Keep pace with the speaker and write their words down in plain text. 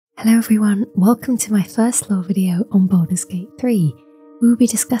Hello everyone, welcome to my first lore video on Baldur's Gate 3. We will be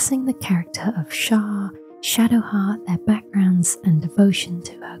discussing the character of Shar, Shadowheart, their backgrounds and devotion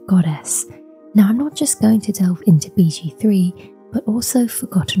to her goddess. Now I'm not just going to delve into BG3, but also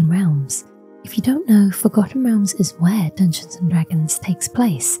Forgotten Realms. If you don't know, Forgotten Realms is where Dungeons & Dragons takes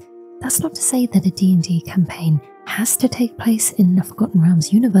place. That's not to say that a D&D campaign has to take place in the Forgotten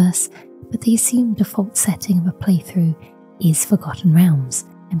Realms universe, but the assumed default setting of a playthrough is Forgotten Realms.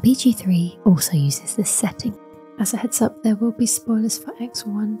 And BG3 also uses this setting. As a heads up, there will be spoilers for Acts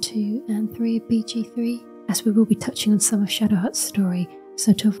 1, 2 and 3 of BG3, as we will be touching on some of Shadowheart's story,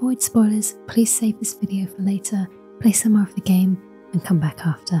 so to avoid spoilers, please save this video for later, play some more of the game, and come back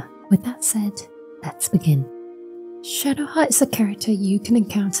after. With that said, let's begin. Shadowheart is a character you can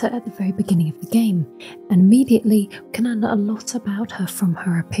encounter at the very beginning of the game, and immediately we can learn a lot about her from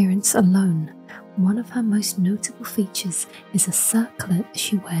her appearance alone. One of her most notable features is a circlet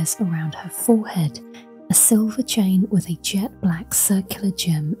she wears around her forehead, a silver chain with a jet black circular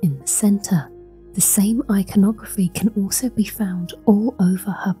gem in the centre. The same iconography can also be found all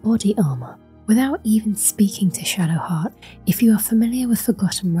over her body armour. Without even speaking to Shadowheart, if you are familiar with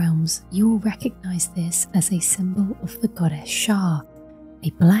Forgotten Realms, you will recognise this as a symbol of the goddess Shar, a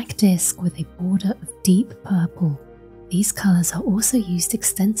black disc with a border of deep purple. These colours are also used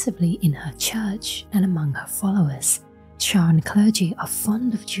extensively in her church and among her followers. Sharran clergy are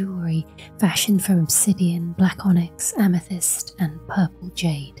fond of jewellery fashioned from obsidian, black onyx, amethyst and purple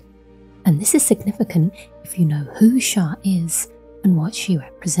jade. And this is significant if you know who Shar is and what she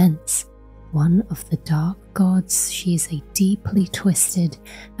represents. One of the dark gods, she is a deeply twisted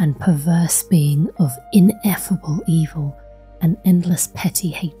and perverse being of ineffable evil and endless petty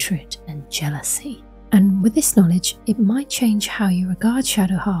hatred and jealousy. And with this knowledge, it might change how you regard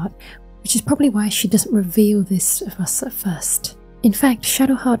Shadowheart, which is probably why she doesn't reveal this to us at first. In fact,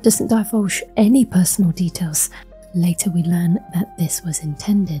 Shadowheart doesn't divulge any personal details. Later we learn that this was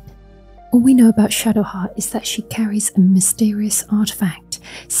intended. All we know about Shadowheart is that she carries a mysterious artifact.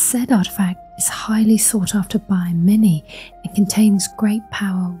 Said artifact is highly sought after by many and contains great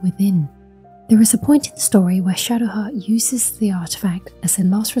power within. There is a point in the story where Shadowheart uses the artifact as a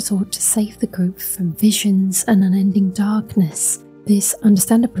last resort to save the group from visions and unending darkness. This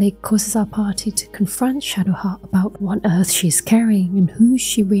understandably causes our party to confront Shadowheart about what on earth she is carrying and who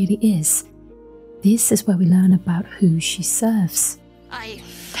she really is. This is where we learn about who she serves. I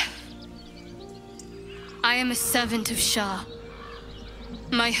am a servant of Shar.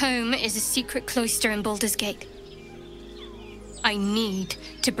 My home is a secret cloister in Baldur's Gate. I need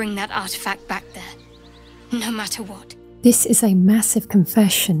to bring that artifact back there, no matter what. This is a massive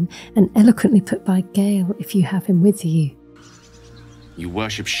confession and eloquently put by Gale if you have him with you. You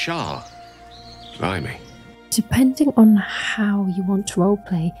worship Shar? Blimey. Depending on how you want to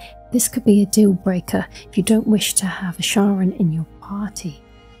roleplay, this could be a deal breaker if you don't wish to have a Sharran in your party,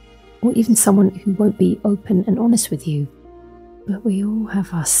 or even someone who won't be open and honest with you. But we all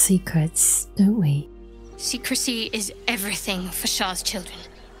have our secrets, don't we? Secrecy is everything for Shar's children.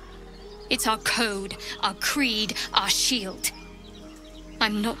 It's our code, our creed, our shield.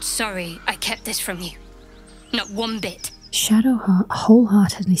 I'm not sorry I kept this from you. Not one bit. Shadowheart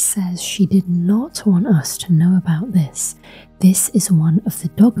wholeheartedly says she did not want us to know about this. This is one of the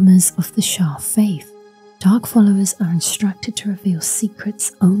dogmas of the Shar faith. Dark followers are instructed to reveal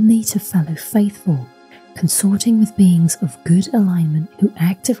secrets only to fellow faithful. Consorting with beings of good alignment who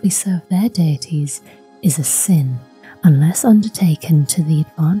actively serve their deities is a sin, unless undertaken to the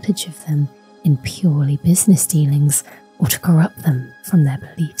advantage of them in purely business dealings or to corrupt them from their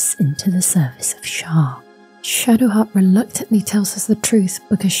beliefs into the service of Shar. Shadowheart reluctantly tells us the truth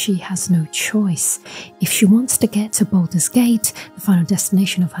because she has no choice. If she wants to get to Baldur's Gate, the final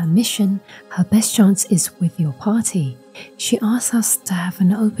destination of her mission, her best chance is with your party. She asks us to have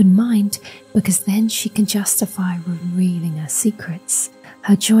an open mind because then she can justify revealing her secrets.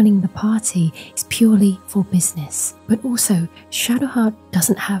 Her joining the party is purely for business. But also, Shadowheart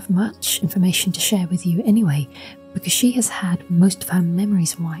doesn't have much information to share with you anyway, because she has had most of her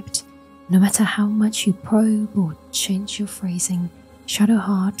memories wiped. No matter how much you probe or change your phrasing,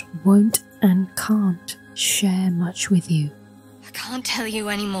 Shadowheart won't and can't share much with you. I can't tell you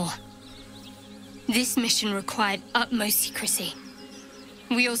anymore. This mission required utmost secrecy.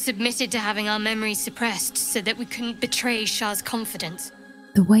 We all submitted to having our memories suppressed so that we couldn't betray Shar's confidence.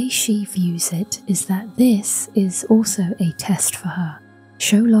 The way she views it is that this is also a test for her.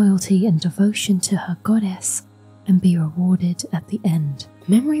 Show loyalty and devotion to her goddess and be rewarded at the end.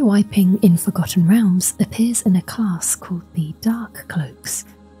 Memory wiping in Forgotten Realms appears in a class called the Dark Cloaks.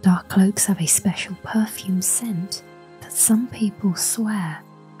 Dark Cloaks have a special perfume scent that some people swear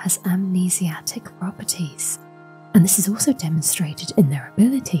has amnesiatic properties, and this is also demonstrated in their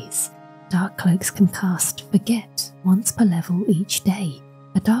abilities. Dark cloaks can cast Forget once per level each day.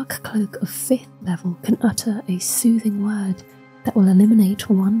 A dark cloak of 5th level can utter a soothing word that will eliminate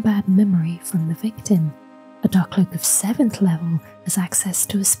one bad memory from the victim. A dark cloak of 7th level has access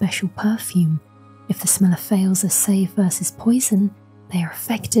to a special perfume. If the smeller fails a save versus poison, they are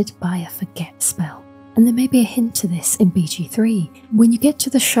affected by a Forget spell. And there may be a hint to this in BG3. When you get to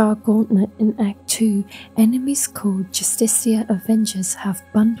the Shar Gauntlet in Act 2, enemies called Justiciar Avengers have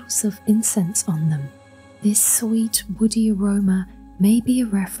bundles of incense on them. This sweet, woody aroma may be a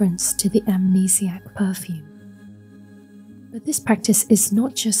reference to the amnesiac perfume. But this practice is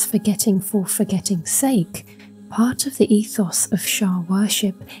not just forgetting for forgetting's sake. Part of the ethos of Shar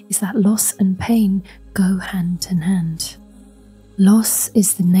worship is that loss and pain go hand in hand. Loss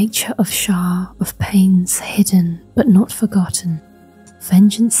is the nature of Shar, of pains hidden but not forgotten.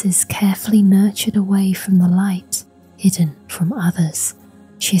 Vengeance is carefully nurtured away from the light, hidden from others.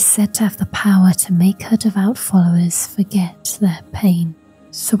 She is said to have the power to make her devout followers forget their pain.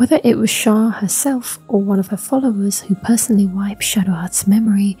 So whether it was Shar herself or one of her followers who personally wiped Shadowheart's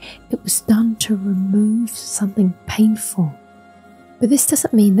memory, it was done to remove something painful. But this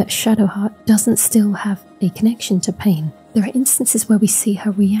doesn't mean that Shadowheart doesn't still have a connection to pain. There are instances where we see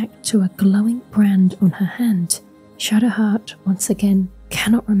her react to a glowing brand on her hand. Shadowheart, once again,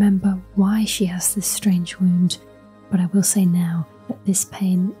 cannot remember why she has this strange wound, but I will say now that this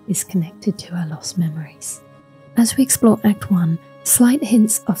pain is connected to her lost memories. As we explore Act 1, slight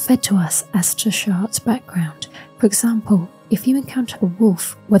hints are fed to us as to Shadowheart's background. For example, if you encounter a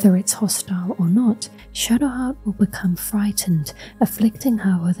wolf, whether it's hostile or not, Shadowheart will become frightened, afflicting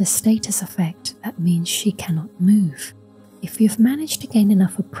her with a status effect that means she cannot move. If you've managed to gain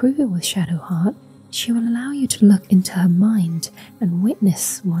enough approval with Shadowheart, she will allow you to look into her mind and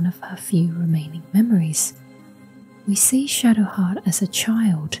witness one of her few remaining memories. We see Shadowheart as a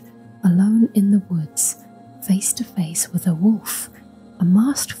child, alone in the woods, face to face with a wolf. A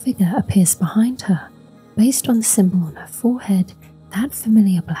masked figure appears behind her. Based on the symbol on her forehead, that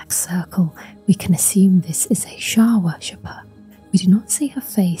familiar black circle, we can assume this is a Shar worshipper. We do not see her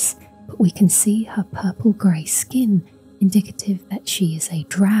face, but we can see her purple-grey skin, indicative that she is a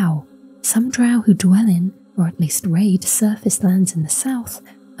drow. Some drow who dwell in, or at least raid, surface lands in the south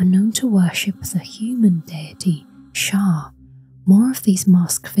are known to worship the human deity, Shar. More of these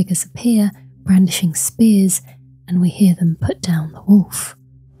masked figures appear, brandishing spears, and we hear them put down the wolf.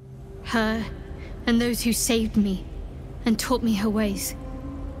 Her and those who saved me and taught me her ways.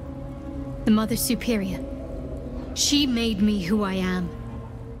 The Mother Superior. She made me who I am.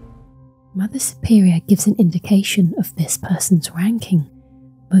 Mother Superior gives an indication of this person's ranking.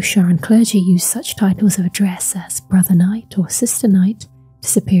 Most Sharran clergy use such titles of address as Brother Knight or Sister Knight. To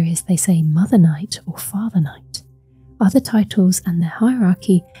superiors they say Mother Knight or Father Knight. Other titles and their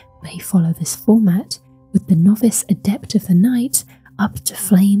hierarchy may follow this format, with the Novice Adept of the Night up to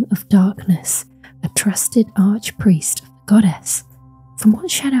Flame of Darkness, a trusted archpriest of the goddess. From what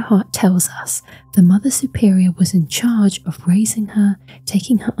Shadowheart tells us, the Mother Superior was in charge of raising her,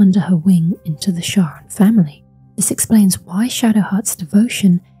 taking her under her wing into the Sharran family. This explains why Shadowheart's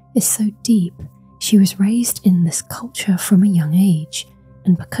devotion is so deep. She was raised in this culture from a young age,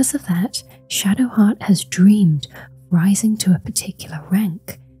 and because of that, Shadowheart has dreamed of rising to a particular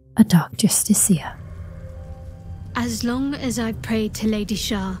rank, a Dark Justiciar. As long as I've prayed to Lady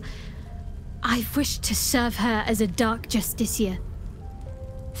Shar, I've wished to serve her as a Dark Justiciar.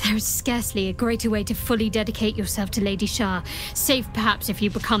 There is scarcely a greater way to fully dedicate yourself to Lady Shar, save perhaps if you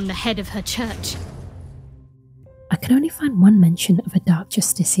become the head of her church. I can only find one mention of a Dark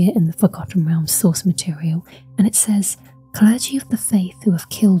Justiciar in the Forgotten Realms source material, and it says, "Clergy of the faith who have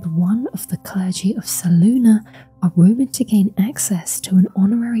killed one of the clergy of Selûne are rumoured to gain access to an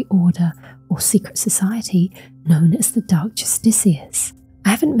honorary order or secret society known as the Dark Justiciars." I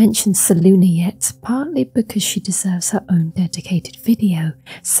haven't mentioned Selûne yet, partly because she deserves her own dedicated video,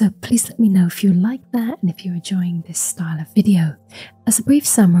 so please let me know if you like that and if you're enjoying this style of video. As a brief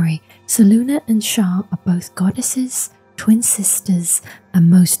summary, Selûne and Shar are both goddesses, twin sisters, and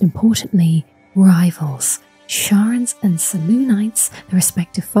most importantly, rivals. Sharrans and Selûnites, the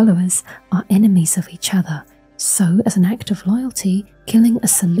respective followers, are enemies of each other. So, as an act of loyalty, killing a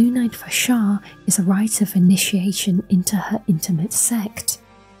Selûnite for Shar is a rite of initiation into her intimate sect.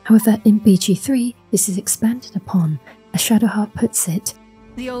 However, in BG3, this is expanded upon. As Shadowheart puts it,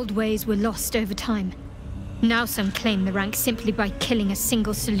 The old ways were lost over time. Now some claim the rank simply by killing a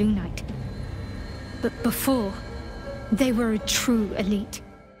single Selûnite. But before, they were a true elite.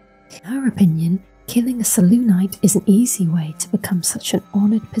 in her opinion, Killing a Selûnite is an easy way to become such an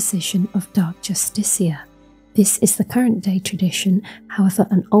honoured position of Dark Justiciar. This is the current day tradition, however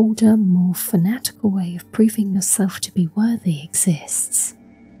an older, more fanatical way of proving yourself to be worthy exists.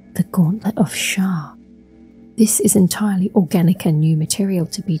 The Gauntlet of Shar. This is entirely organic and new material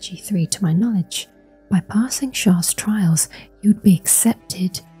to BG3 to my knowledge. By passing Shar's trials, you would be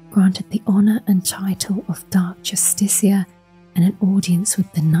accepted, granted the honour and title of Dark Justiciar, and an audience with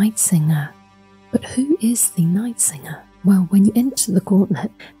the Nightsinger. But who is the Nightsinger? Well, when you enter the Gauntlet,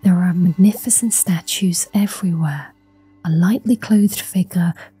 there are magnificent statues everywhere. A lightly clothed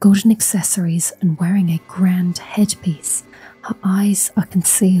figure, golden accessories, and wearing a grand headpiece. Her eyes are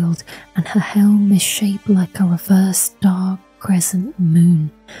concealed, and her helm is shaped like a reverse dark crescent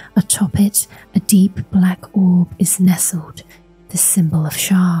moon. Atop it, a deep black orb is nestled, the symbol of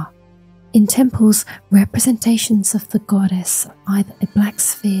Shar. In temples, representations of the goddess are either a black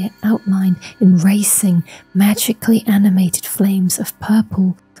sphere outlined in racing, magically animated flames of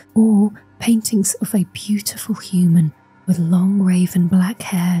purple, or paintings of a beautiful human with long raven black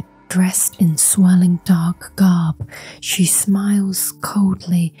hair dressed in swirling dark garb. She smiles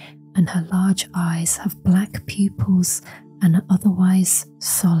coldly, and her large eyes have black pupils and are otherwise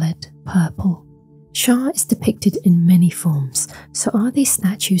solid purple. Shar is depicted in many forms, so are these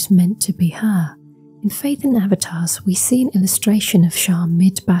statues meant to be her? In Faith and Avatars, we see an illustration of Shar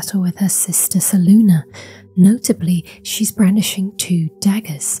mid-battle with her sister Selûne. Notably, she's brandishing 2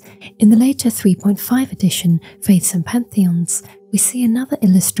 daggers. In the later 3.5 edition, Faiths and Pantheons, we see another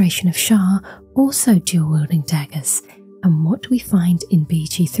illustration of Shar also dual-wielding daggers. And what do we find in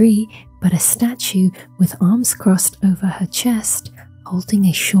BG3 but a statue with arms crossed over her chest, holding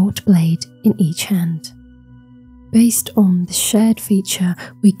a short blade in each hand. Based on the shared feature,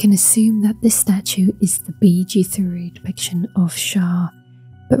 we can assume that this statue is the BG3 depiction of Shar.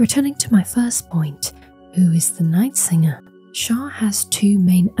 But returning to my first point, who is the Nightsinger? Shar has 2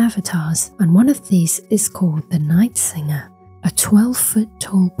 main avatars, and one of these is called the Nightsinger, a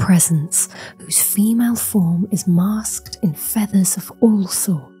 12-foot-tall presence whose female form is masked in feathers of all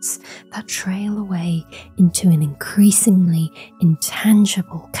sorts that trail away into an increasingly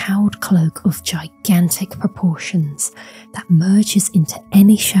intangible cowled cloak of gigantic proportions that merges into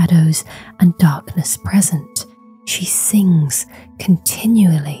any shadows and darkness present. She sings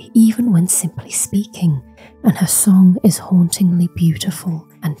continually, even when simply speaking, and her song is hauntingly beautiful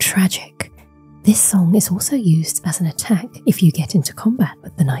and tragic. This song is also used as an attack if you get into combat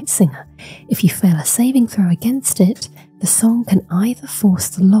with the Nightsinger. If you fail a saving throw against it, the song can either force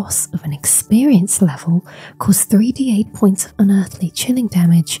the loss of an experience level, cause 3d8 points of unearthly chilling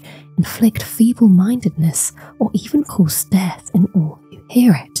damage, inflict feeble-mindedness, or even cause death in all who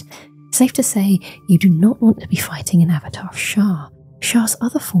hear it. Safe to say, you do not want to be fighting an avatar of Shar. Shar's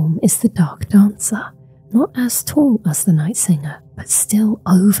other form is the Dark Dancer. Not as tall as the Nightsinger, but still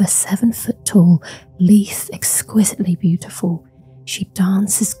over 7 foot tall, lithe, exquisitely beautiful. She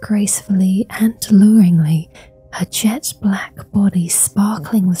dances gracefully and alluringly, her jet black body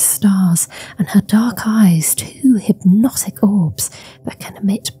sparkling with stars, and her dark eyes 2 hypnotic orbs that can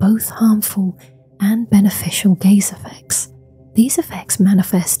emit both harmful and beneficial gaze effects. These effects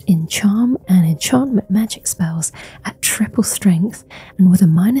manifest in charm and enchantment magic spells at triple strength and with a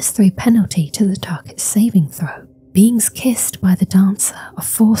 -3 penalty to the target's saving throw. Beings kissed by the dancer are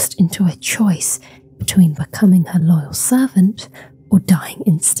forced into a choice between becoming her loyal servant or dying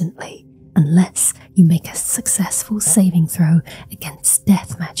instantly, unless you make a successful saving throw against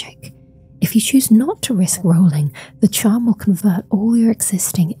death magic. If you choose not to risk rolling, the charm will convert all your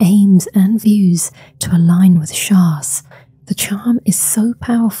existing aims and views to align with Shar's. The charm is so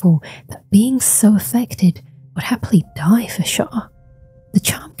powerful that beings so affected would happily die for Shar. The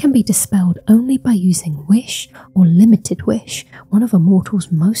charm can be dispelled only by using Wish or Limited Wish, one of a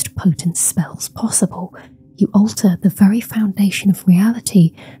mortal's most potent spells possible. You alter the very foundation of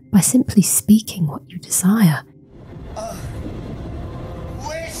reality by simply speaking what you desire.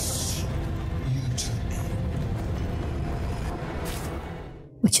 Wish you to be.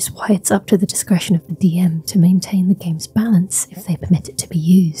 Which is why it's up to the discretion of the DM to maintain the game's balance if they permit it to be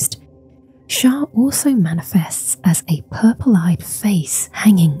used. Shar also manifests as a purple-eyed face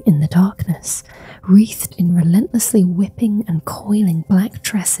hanging in the darkness, wreathed in relentlessly whipping and coiling black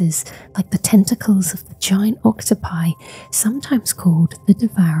tresses like the tentacles of the giant octopi, sometimes called the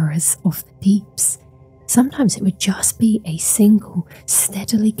Devourers of the Deeps. Sometimes it would just be a single,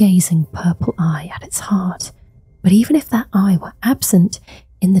 steadily gazing purple eye at its heart. But even if that eye were absent,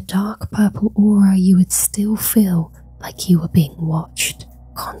 in the dark purple aura you would still feel like you were being watched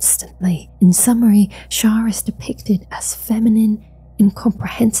constantly. In summary, Shar is depicted as feminine,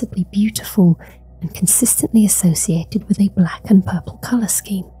 incomprehensibly beautiful, and consistently associated with a black and purple colour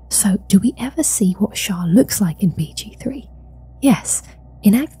scheme. So do we ever see what Shar looks like in BG3? Yes,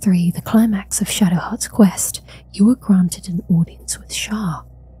 in Act 3, the climax of Shadowheart's quest, you were granted an audience with Shar.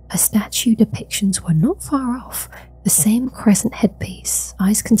 Her statue depictions were not far off, the same crescent headpiece,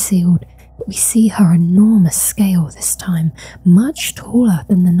 eyes concealed, but we see her enormous scale this time, much taller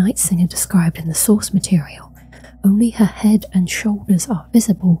than the Nightsinger described in the source material. Only her head and shoulders are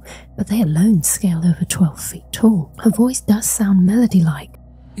visible, but they alone scale over 12 feet tall. Her voice does sound melody-like.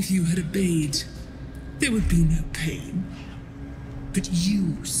 If you had obeyed, there would be no pain. But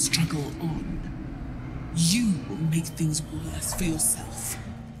you struggle on. You will make things worse for yourself.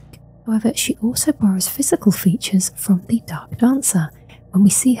 However, she also borrows physical features from the Dark Dancer. When we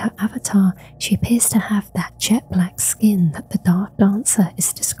see her avatar, she appears to have that jet black skin that the Dark Dancer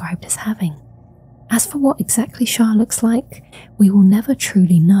is described as having. As for what exactly Shar looks like, we will never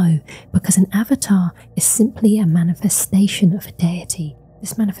truly know, because an avatar is simply a manifestation of a deity.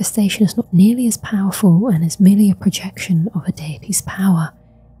 This manifestation is not nearly as powerful and is merely a projection of a deity's power,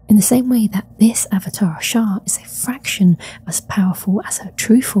 in the same way that this avatar of Shar is a fraction as powerful as her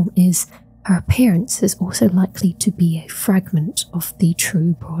true form is. Her appearance is also likely to be a fragment of the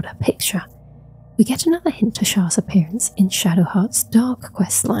true broader picture. We get another hint to Shar's appearance in Shadowheart's Dark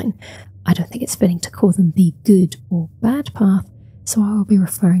questline. I don't think it's fitting to call them the good or bad path, so I will be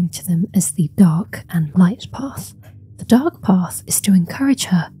referring to them as the Dark and Light path. The Dark path is to encourage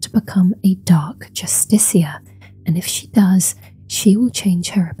her to become a Dark Justiciar, and if she does, she will change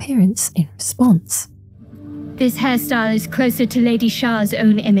her appearance in response. This hairstyle is closer to Lady Shar's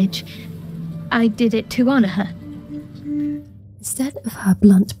own image. I did it to honour her. Instead of her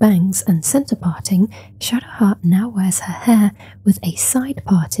blunt bangs and centre parting, Shadowheart now wears her hair with a side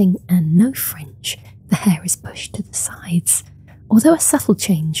parting and no fringe. The hair is pushed to the sides. Although a subtle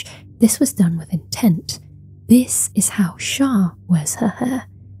change, this was done with intent. This is how Shar wears her hair.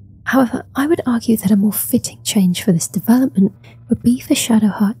 However, I would argue that a more fitting change for this development would be for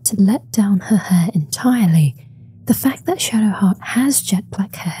Shadowheart to let down her hair entirely. The fact that Shadowheart has jet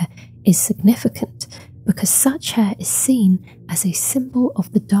black hair is significant, because such hair is seen as a symbol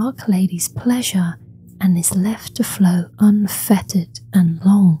of the Dark Lady's pleasure and is left to flow unfettered and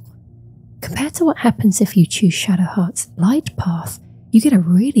long. Compared to what happens if you choose Shadowheart's light path, you get a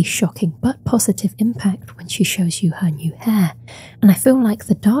really shocking but positive impact when she shows you her new hair, and I feel like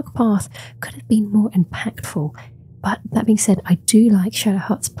the Dark path could have been more impactful. But that being said, I do like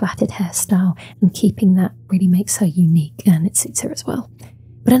Shadowheart's plaited hairstyle, and keeping that really makes her unique and it suits her as well.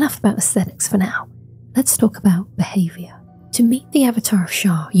 But enough about aesthetics for now. Let's talk about behaviour. To meet the avatar of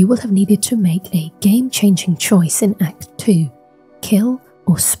Shar, you will have needed to make a game-changing choice in Act 2. Kill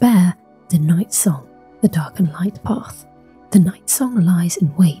or spare the Nightsong, the Dark and Light path. The Nightsong lies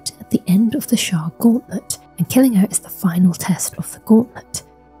in wait at the end of the Shar gauntlet, and killing her is the final test of the gauntlet,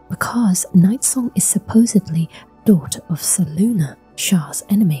 because Nightsong is supposedly a daughter of Selûne, Shar's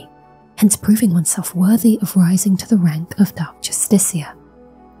enemy, hence proving oneself worthy of rising to the rank of Dark Justiciar.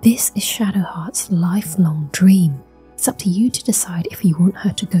 This is Shadowheart's lifelong dream. It's up to you to decide if you want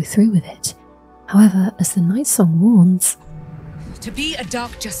her to go through with it. However, as the Nightsong warns, to be a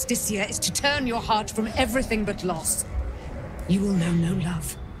Dark Justiciar is to turn your heart from everything but loss. You will know no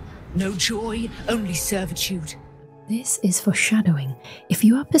love, no joy, only servitude. This is foreshadowing. If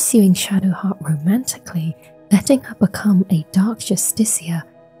you are pursuing Shadowheart romantically, letting her become a Dark Justiciar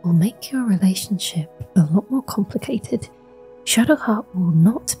will make your relationship a lot more complicated. Shadowheart will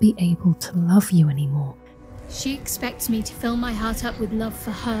not be able to love you anymore. She expects me to fill my heart up with love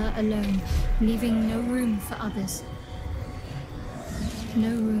for her alone, leaving no room for others. No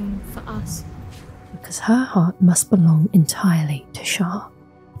room for us. Because her heart must belong entirely to Shar.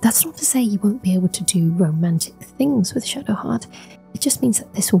 That's not to say you won't be able to do romantic things with Shadowheart, it just means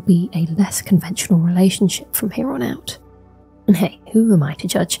that this will be a less conventional relationship from here on out. And hey, who am I to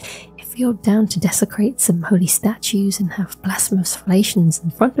judge? If you're down to desecrate some holy statues and have blasphemous relations in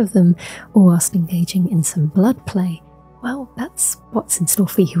front of them, or whilst engaging in some blood play, well, that's what's in store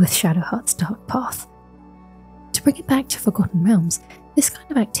for you with Shadowheart's Dark path. To bring it back to Forgotten Realms, this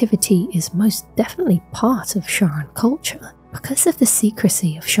kind of activity is most definitely part of Sharran culture. Because of the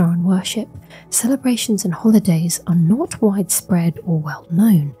secrecy of Sharran worship, celebrations and holidays are not widespread or well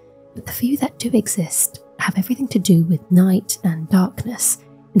known, but the few that do exist have everything to do with night and darkness.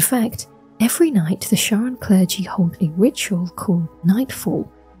 In fact, every night the Sharran clergy hold a ritual called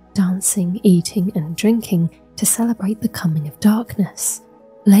Nightfall, dancing, eating and drinking to celebrate the coming of darkness.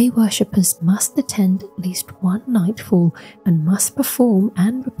 Lay worshippers must attend at least one nightfall and must perform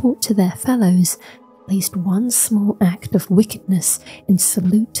and report to their fellows least one small act of wickedness in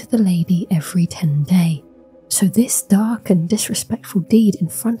salute to the lady every 10 days. So this dark and disrespectful deed in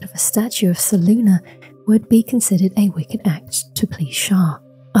front of a statue of Selûne would be considered a wicked act to please Shar.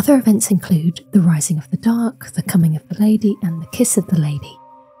 Other events include the rising of the dark, the coming of the lady, and the kiss of the lady.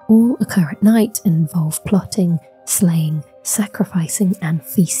 All occur at night and involve plotting, slaying, sacrificing, and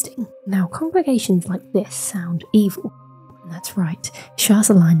feasting. Now, congregations like this sound evil. And that's right, Shar's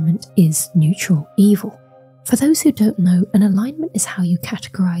alignment is neutral evil. For those who don't know, an alignment is how you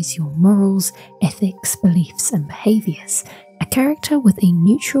categorize your morals, ethics, beliefs, and behaviors. A character with a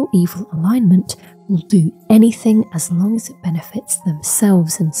neutral evil alignment will do anything as long as it benefits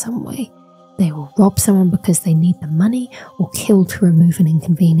themselves in some way. They will rob someone because they need the money or kill to remove an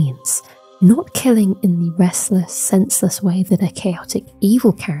inconvenience. Not killing in the restless, senseless way that a chaotic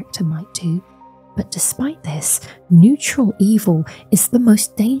evil character might do, but despite this, neutral evil is the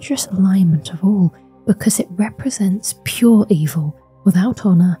most dangerous alignment of all because it represents pure evil without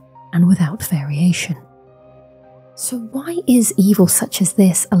honour and without variation. So why is evil such as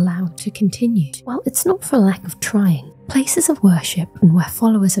this allowed to continue? Well, it's not for lack of trying. Places of worship and where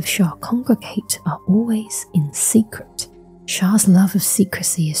followers of Shar congregate are always in secret. Shar's love of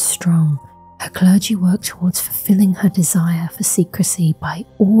secrecy is strong. Her clergy work towards fulfilling her desire for secrecy by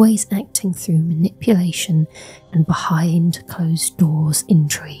always acting through manipulation and behind closed doors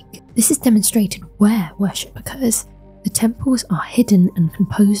intrigue. This is demonstrated where worship occurs. The temples are hidden and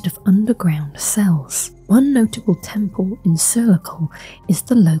composed of underground cells. One notable temple in Surlikul is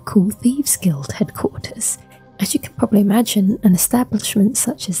the local Thieves Guild headquarters. As you can probably imagine, an establishment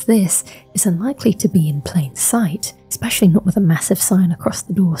such as this is unlikely to be in plain sight, especially not with a massive sign across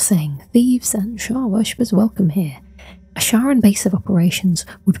the door saying "Thieves and Shar worshippers welcome here." A Sharran base of operations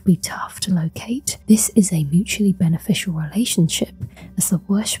would be tough to locate. This is a mutually beneficial relationship, as the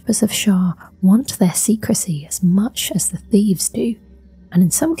worshippers of Shar want their secrecy as much as the thieves do, and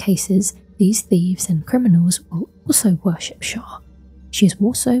in some cases, these thieves and criminals will also worship Shar. She is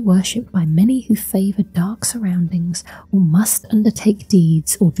also worshipped by many who favour dark surroundings or must undertake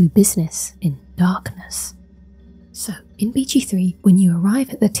deeds or do business in darkness. So, in BG3, when you arrive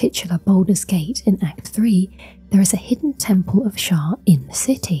at the titular Baldur's Gate in Act 3, there is a hidden temple of Shar in the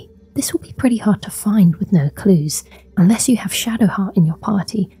city. This will be pretty hard to find with no clues. Unless you have Shadowheart in your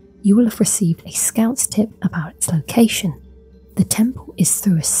party, you will have received a scout's tip about its location. The temple is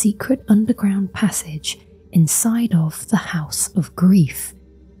through a secret underground passage inside of the House of Grief.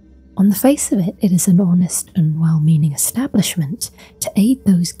 On the face of it, it is an honest and well-meaning establishment to aid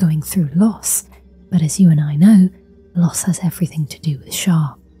those going through loss, but as you and I know, loss has everything to do with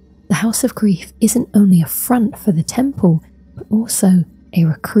Shar. The House of Grief isn't only a front for the temple, but also a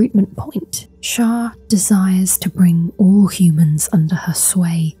recruitment point. Shar desires to bring all humans under her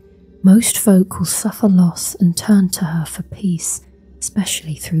sway. Most folk will suffer loss and turn to her for peace,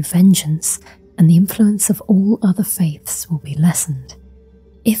 especially through vengeance, and the influence of all other faiths will be lessened.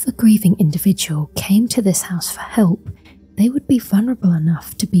 If a grieving individual came to this house for help, they would be vulnerable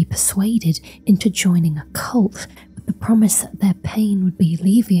enough to be persuaded into joining a cult with the promise that their pain would be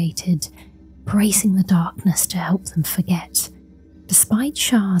alleviated, bracing the darkness to help them forget. Despite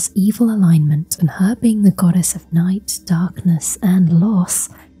Shar's evil alignment and her being the goddess of night, darkness, and loss,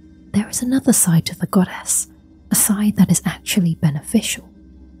 there is another side to the goddess, a side that is actually beneficial.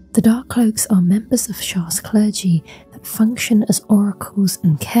 The Darkcloaks are members of Shar's clergy that function as oracles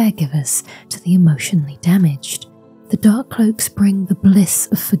and caregivers to the emotionally damaged. The Darkcloaks bring the bliss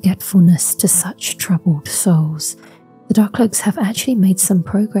of forgetfulness to such troubled souls. The Darkcloaks have actually made some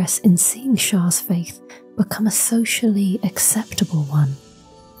progress in seeing Shar's faith become a socially acceptable one.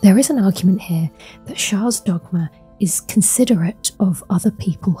 There is an argument here that Shar's dogma is considerate of other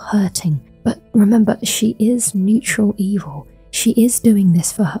people hurting, but remember, she is neutral evil. She is doing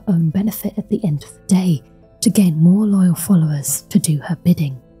this for her own benefit at the end of the day, to gain more loyal followers to do her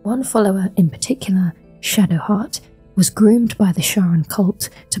bidding. One follower in particular, Shadowheart, was groomed by the Sharran cult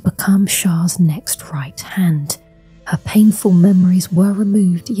to become Shar's next right hand. Her painful memories were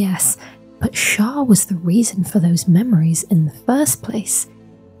removed, yes, but Shar was the reason for those memories in the first place.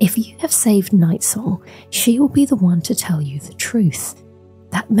 If you have saved Nightsinger, she will be the one to tell you the truth.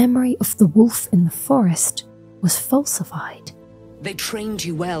 That memory of the wolf in the forest was falsified. They trained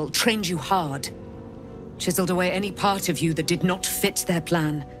you well, trained you hard. Chiseled away any part of you that did not fit their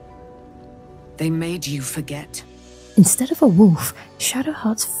plan. They made you forget. Instead of a wolf,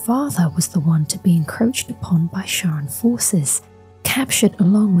 Shadowheart's father was the one to be encroached upon by Sharran forces. Captured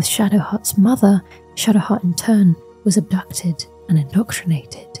along with Shadowheart's mother, Shadowheart in turn was abducted and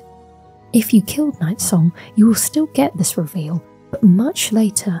indoctrinated. If you killed Nightsinger, you will still get this reveal, but much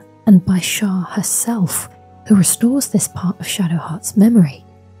later, and by Shar herself, who restores this part of Shadowheart's memory.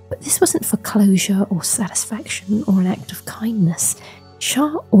 But this wasn't for closure or satisfaction or an act of kindness.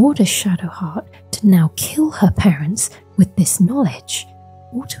 Shar orders Shadowheart to now kill her parents with this knowledge,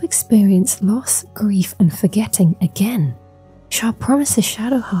 or to experience loss, grief, and forgetting again. Shar promises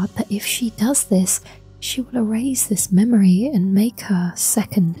Shadowheart that if she does this, she will erase this memory and make her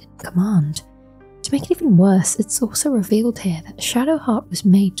second in command. To make it even worse, it's also revealed here that Shadowheart was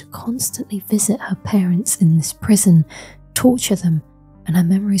made to constantly visit her parents in this prison, torture them, and her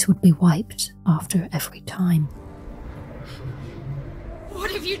memories would be wiped after every time. What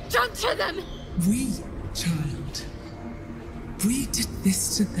have you done to them? We, child. We did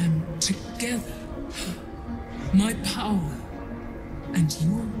this to them together. My power and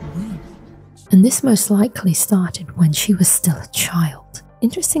your will. And this most likely started when she was still a child.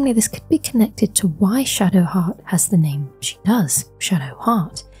 Interestingly, this could be connected to why Shadowheart has the name she does,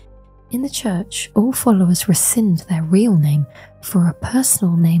 Shadowheart. In the church, all followers rescind their real name for a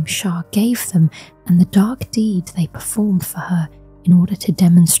personal name Shar gave them and the dark deed they performed for her in order to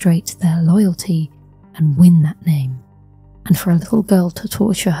demonstrate their loyalty and win that name. And for a little girl to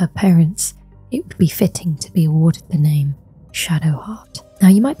torture her parents, it would be fitting to be awarded the name Shadowheart. Now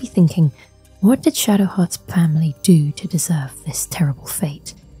you might be thinking, what did Shadowheart's family do to deserve this terrible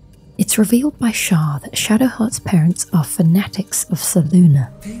fate? It's revealed by Shar that Shadowheart's parents are fanatics of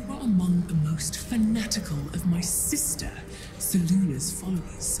Selûne. They were among the most fanatical of my sister, Selûne's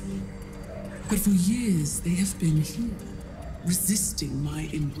followers. But for years they have been here, resisting my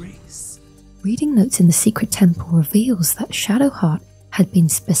embrace. Reading notes in the secret temple reveals that Shadowheart had been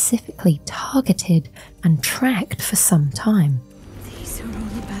specifically targeted and tracked for some time. These are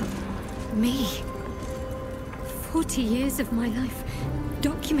all about me. 40 years of my life,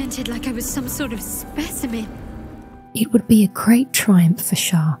 documented like I was some sort of specimen. It would be a great triumph for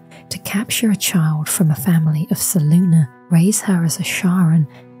Shar to capture a child from a family of Selûne, raise her as a Sharran,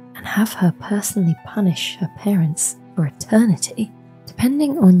 and have her personally punish her parents for eternity.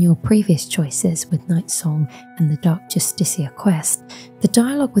 Depending on your previous choices with Nightsong and the Dark Justiciar quest, the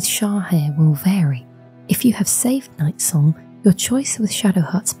dialogue with Shar here will vary. If you have saved Nightsong, your choice with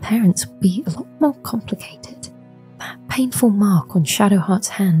Shadowheart's parents will be a lot more complicated. That painful mark on Shadowheart's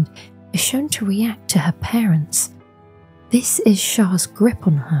hand is shown to react to her parents. This is Shar's grip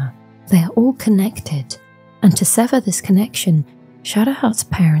on her. They are all connected, and to sever this connection, Shadowheart's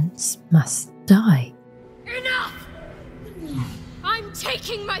parents must die. Enough! I'm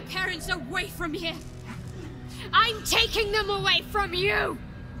taking my parents away from here. I'm taking them away from you!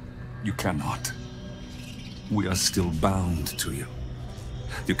 You cannot. We are still bound to you.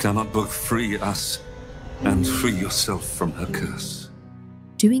 You cannot both free us and free yourself from her curse.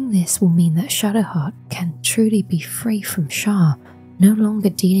 Doing this will mean that Shadowheart can truly be free from Shar, no longer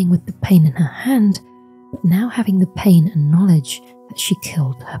dealing with the pain in her hand, but now having the pain and knowledge that she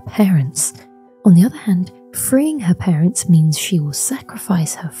killed her parents. On the other hand, freeing her parents means she will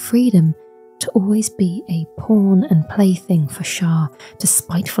sacrifice her freedom to always be a pawn and plaything for Shar to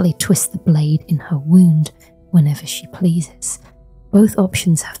spitefully twist the blade in her wound whenever she pleases. Both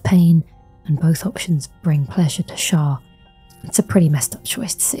options have pain, and both options bring pleasure to Shar. It's a pretty messed up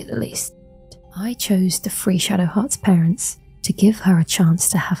choice to say the least. I chose to free Shadowheart's parents to give her a chance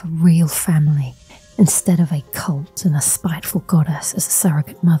to have a real family, instead of a cult and a spiteful goddess as a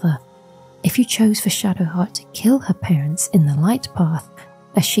surrogate mother. If you chose for Shadowheart to kill her parents in the light path,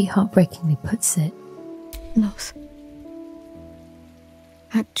 as she heartbreakingly puts it, Loss.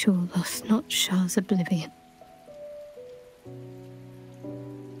 Actual loss, not Shar's oblivion.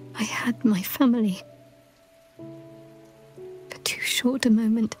 I had my family. For too short a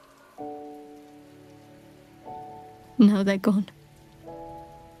moment. Now they're gone.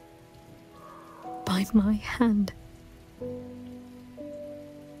 By my hand.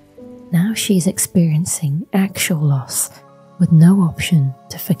 now she's experiencing actual loss with no option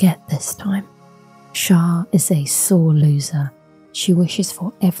to forget this time. Shar is a sore loser. She wishes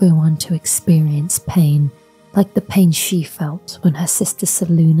for everyone to experience pain, like the pain she felt when her sister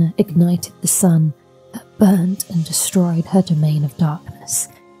Selûne ignited the sun that burned and destroyed her domain of darkness.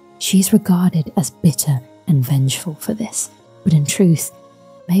 She is regarded as bitter and vengeful for this, but in truth,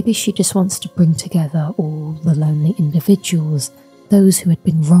 maybe she just wants to bring together all the lonely individuals, those who had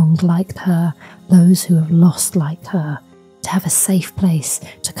been wronged like her, those who have lost like her, to have a safe place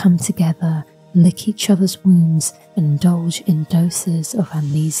to come together, lick each other's wounds, and indulge in doses of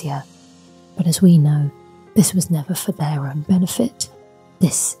amnesia. But as we know, this was never for their own benefit.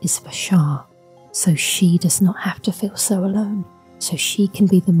 This is for Shar, so she does not have to feel so alone, so she can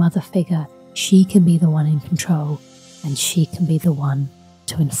be the mother figure, she can be the one in control, and she can be the one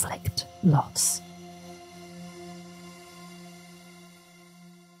to inflict loss.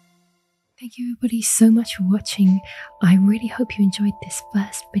 Thank you everybody so much for watching. I really hope you enjoyed this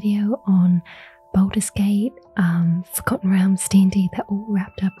first video on Baldur's Gate, Forgotten Realms, D&D. They're all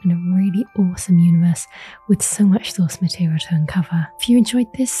wrapped up in a really awesome universe with so much source material to uncover. If you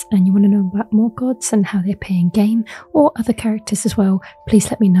enjoyed this and you want to know about more gods and how they appear in game or other characters as well, please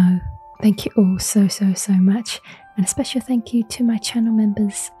let me know. Thank you all so much, and a special thank you to my channel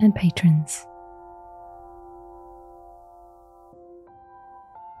members and patrons.